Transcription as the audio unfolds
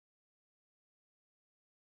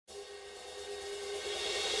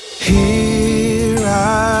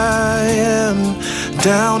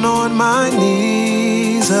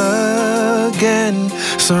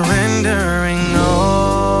surrendering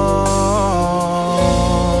all.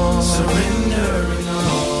 Surrendering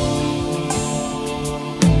all.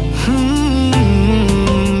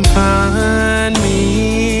 Find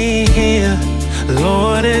me here,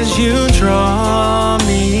 Lord, as you draw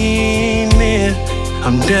me near.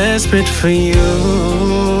 I'm desperate for you.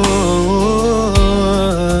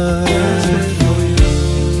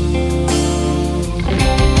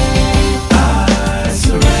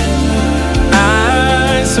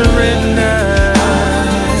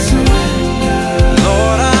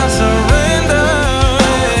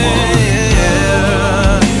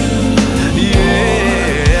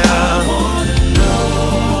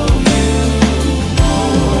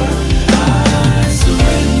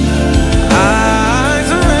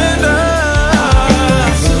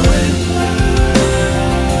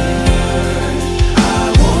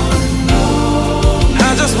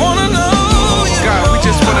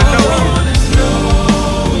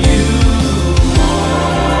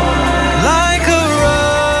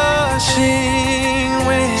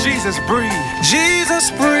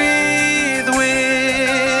 Jesus, breathe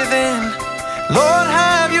within. Lord,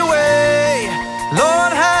 have your way.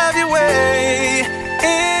 Lord, have your way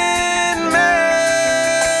in me.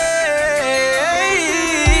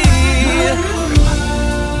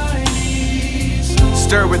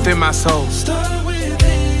 Stir within my soul.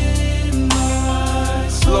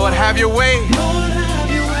 Lord, have your way.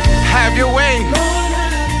 Have your way.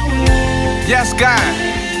 Yes, God.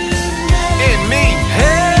 In me.